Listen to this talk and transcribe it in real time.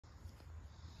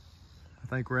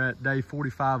think we're at day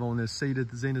 45 on this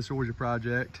Zenith Zoysia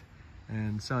project,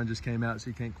 and the sun just came out so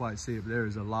you can't quite see it, but there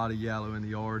is a lot of yellow in the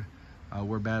yard.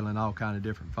 We're battling all kind of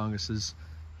different funguses.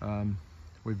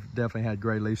 We've definitely had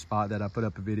gray leaf spot that I put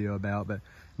up a video about, but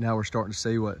now we're starting to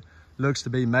see what looks to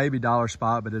be maybe dollar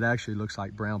spot, but it actually looks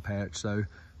like brown patch. So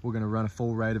we're going to run a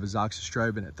full rate of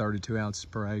azoxystrobin at 32 ounces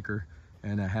per acre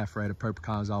and a half rate of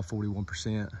propiconazole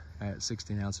 41% at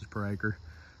 16 ounces per acre.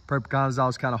 Propiconazole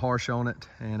is kind of harsh on it,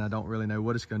 and I don't really know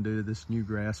what it's going to do to this new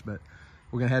grass, but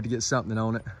we're going to have to get something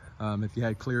on it. If you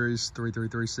had Cleary's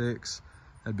 3336,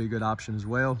 that'd be a good option as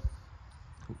well,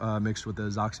 mixed with the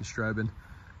azoxystrobin.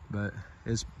 But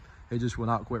it just will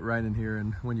not quit raining here,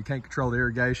 and when you can't control the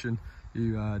irrigation,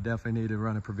 you definitely need to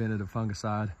run a preventative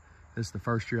fungicide. This is the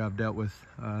first year I've dealt with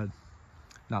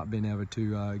not being able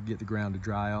to get the ground to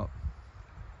dry out.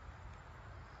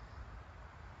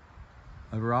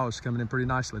 Overall, it's coming in pretty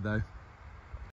nicely though.